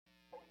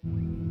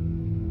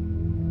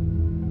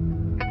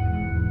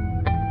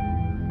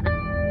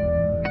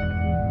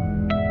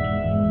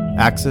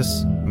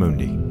Axis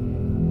Mundi.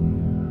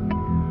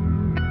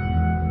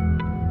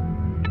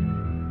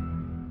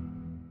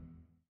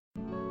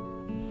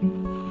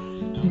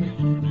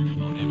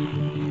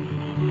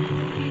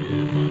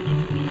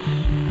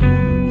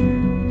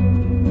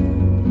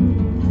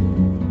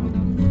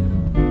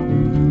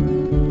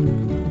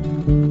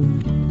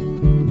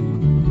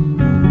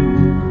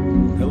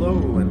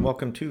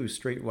 Welcome to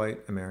Straight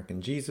White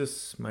American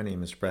Jesus. My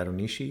name is Brad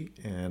Onishi,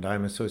 and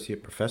I'm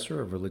Associate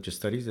Professor of Religious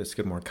Studies at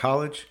Skidmore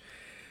College.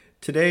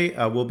 Today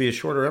will be a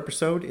shorter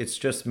episode. It's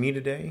just me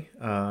today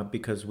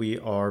because we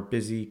are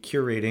busy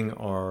curating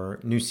our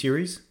new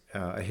series,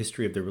 A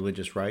History of the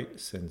Religious Right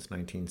since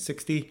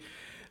 1960.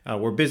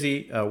 We're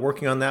busy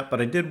working on that,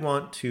 but I did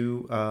want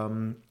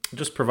to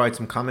just provide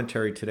some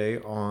commentary today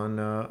on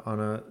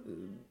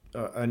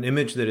an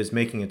image that is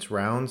making its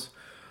rounds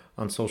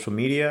on social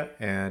media,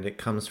 and it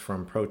comes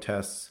from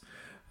protests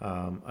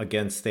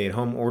against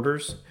stay-at-home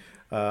orders.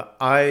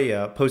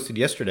 I posted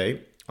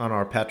yesterday on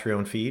our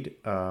Patreon feed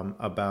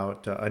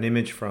about an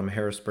image from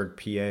Harrisburg,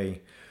 PA,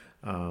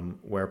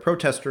 where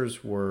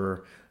protesters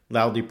were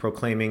loudly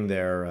proclaiming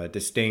their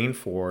disdain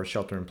for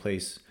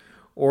shelter-in-place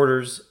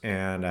orders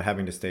and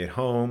having to stay at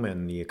home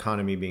and the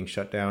economy being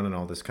shut down and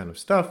all this kind of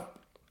stuff.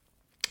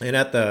 And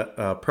at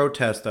the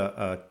protest,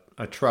 a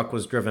truck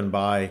was driven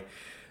by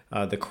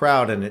the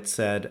crowd, and it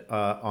said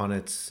on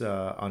its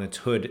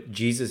hood,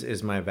 "Jesus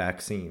is my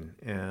vaccine."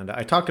 And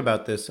I talked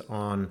about this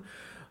on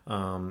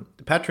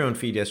the Patreon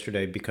feed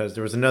yesterday because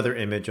there was another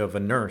image of a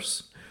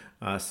nurse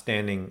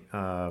standing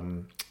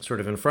sort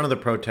of in front of the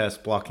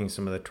protest, blocking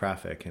some of the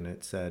traffic, and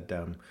it said,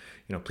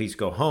 "Please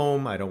go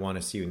home. I don't want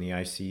to see you in the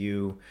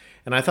ICU."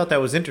 And I thought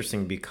that was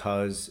interesting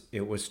because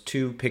it was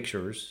two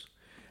pictures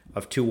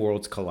of two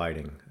worlds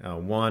colliding.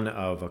 One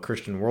of a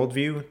Christian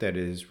worldview that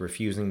is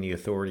refusing the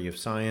authority of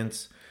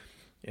science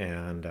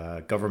and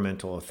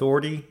governmental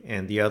authority,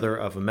 and the other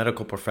of a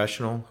medical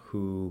professional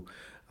who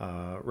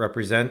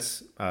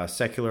represents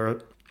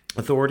secular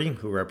authority,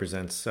 who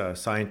represents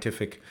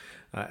scientific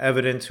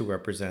evidence, who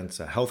represents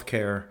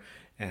healthcare,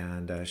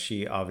 and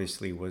she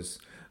obviously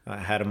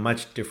had a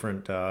much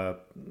different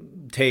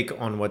take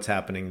on what's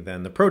happening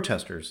than the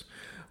protesters.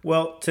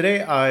 Well,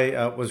 today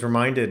I was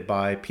reminded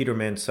by Peter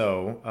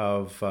Manseau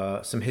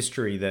of some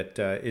history that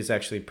is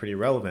actually pretty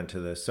relevant to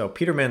this. So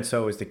Peter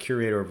Manseau is the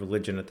curator of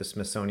religion at the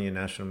Smithsonian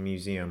National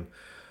Museum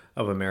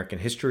of American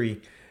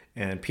History.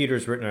 And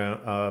Peter's written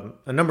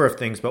a number of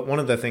things, but one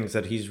of the things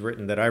that he's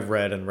written that I've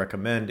read and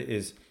recommend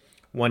is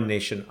One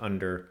Nation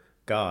Under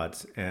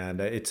Gods. And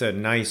it's a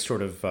nice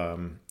sort of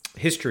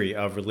history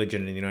of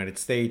religion in the United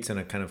States in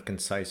a kind of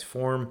concise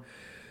form.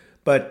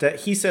 But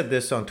he said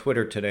this on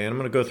Twitter today, and I'm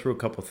going to go through a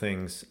couple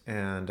things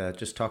and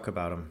just talk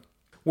about them.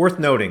 Worth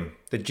noting,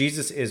 the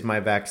Jesus is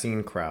my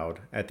vaccine crowd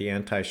at the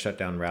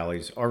anti-shutdown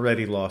rallies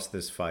already lost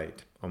this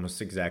fight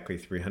almost exactly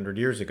 300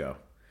 years ago.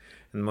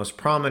 And the most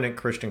prominent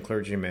Christian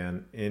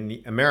clergyman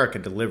in America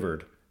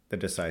delivered the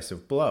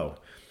decisive blow.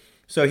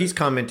 So he's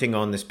commenting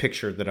on this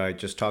picture that I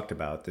just talked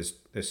about,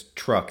 this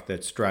truck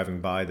that's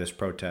driving by this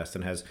protest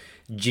and has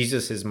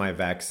Jesus is my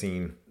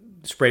vaccine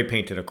spray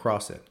painted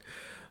across it.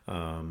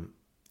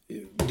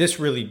 This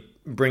really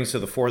brings to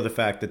the fore the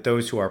fact that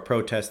those who are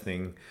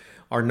protesting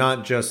are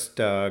not just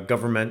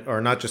government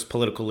or not just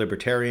political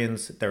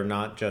libertarians. They're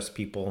not just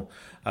people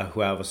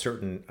who have a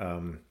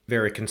certain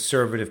very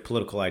conservative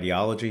political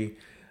ideology,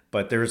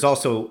 but there is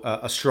also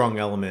a strong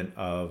element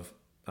of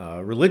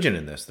religion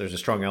in this. There's a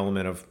strong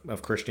element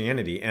of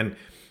Christianity. And,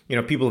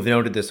 people have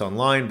noted this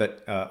online,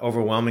 but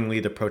overwhelmingly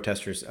the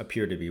protesters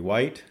appear to be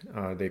white.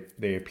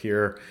 They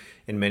appear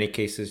in many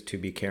cases to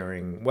be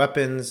carrying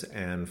weapons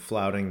and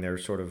flouting their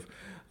sort of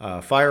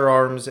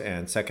firearms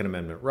and Second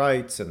Amendment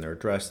rights, and they're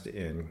dressed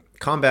in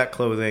combat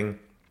clothing.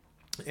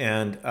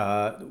 And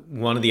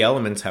one of the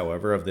elements,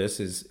 however, of this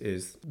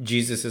is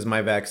Jesus is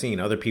my vaccine.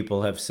 Other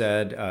people have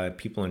said,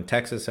 people in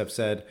Texas have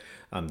said,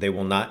 they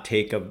will not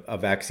take a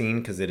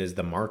vaccine because it is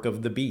the mark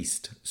of the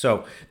beast.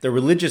 So the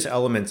religious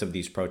elements of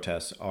these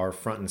protests are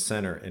front and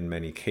center in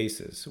many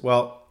cases.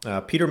 Well,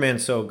 Peter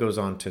Manseau goes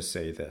on to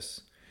say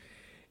this.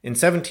 In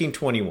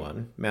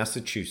 1721,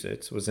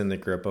 Massachusetts was in the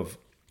grip of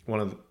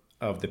one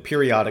of the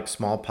periodic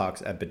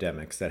smallpox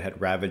epidemics that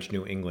had ravaged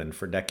New England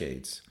for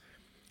decades.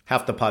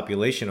 Half the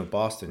population of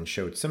Boston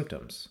showed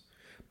symptoms.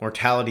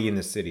 Mortality in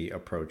the city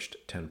approached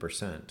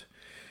 10%.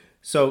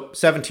 So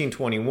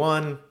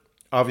 1721,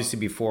 obviously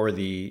before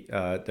the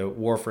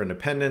War for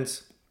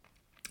Independence,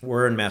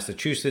 we're in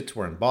Massachusetts,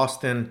 we're in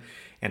Boston,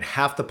 and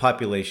half the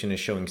population is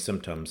showing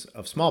symptoms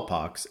of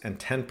smallpox, and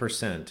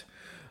 10%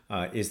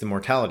 is the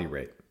mortality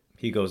rate.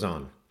 He goes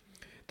on.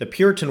 The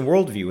Puritan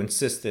worldview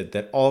insisted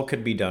that all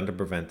could be done to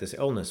prevent this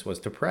illness was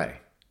to pray.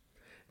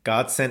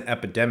 God sent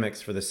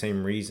epidemics for the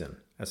same reason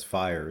as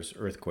fires,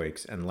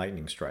 earthquakes, and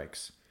lightning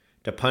strikes,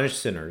 to punish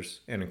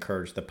sinners and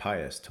encourage the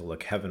pious to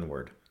look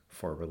heavenward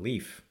for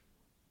relief.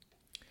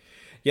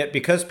 Yet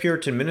because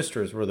Puritan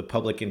ministers were the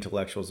public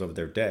intellectuals of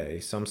their day,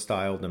 some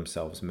styled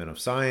themselves men of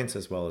science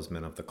as well as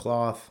men of the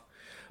cloth.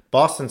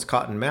 Boston's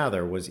Cotton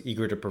Mather was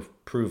eager to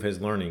prove his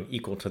learning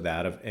equal to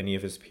that of any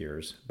of his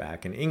peers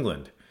back in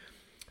England.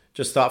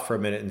 Just stop for a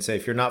minute and say,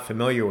 if you're not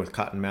familiar with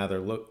Cotton Mather,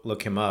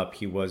 look him up.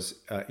 He was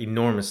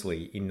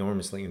enormously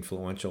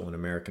influential in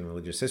American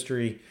religious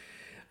history,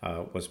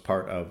 was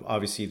part of,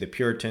 obviously, the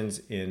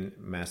Puritans in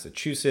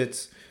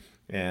Massachusetts.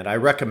 And I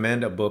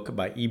recommend a book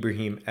by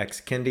Ibrahim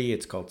X. Kendi.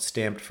 It's called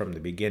Stamped from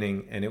the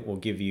Beginning, and it will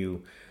give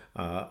you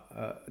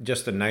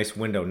just a nice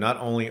window, not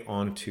only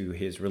onto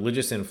his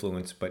religious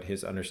influence, but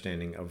his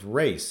understanding of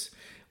race,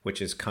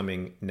 which is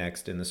coming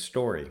next in the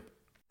story.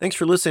 Thanks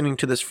for listening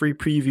to this free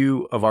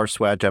preview of our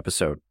Swag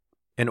episode.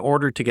 In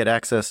order to get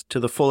access to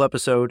the full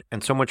episode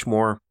and so much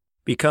more,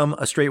 become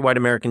a Straight White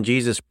American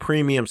Jesus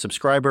premium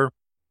subscriber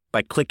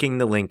by clicking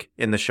the link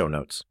in the show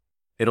notes.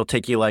 It'll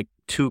take you like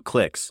 2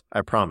 clicks,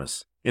 I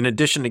promise. In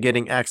addition to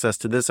getting access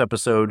to this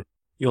episode,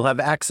 you'll have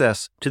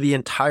access to the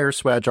entire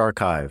Swag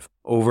archive,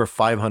 over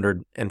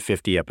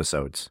 550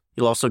 episodes.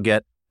 You'll also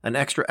get an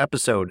extra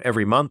episode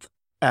every month,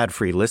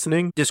 ad-free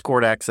listening,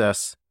 Discord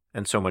access,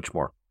 and so much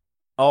more.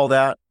 All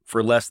that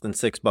for less than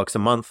 $6 a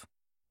month,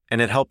 and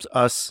it helps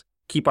us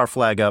keep our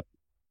flag up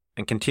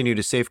and continue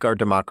to safeguard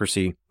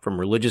democracy from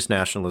religious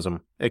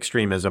nationalism,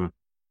 extremism,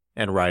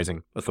 and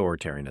rising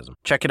authoritarianism.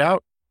 Check it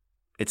out.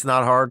 It's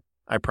not hard,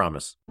 I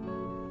promise.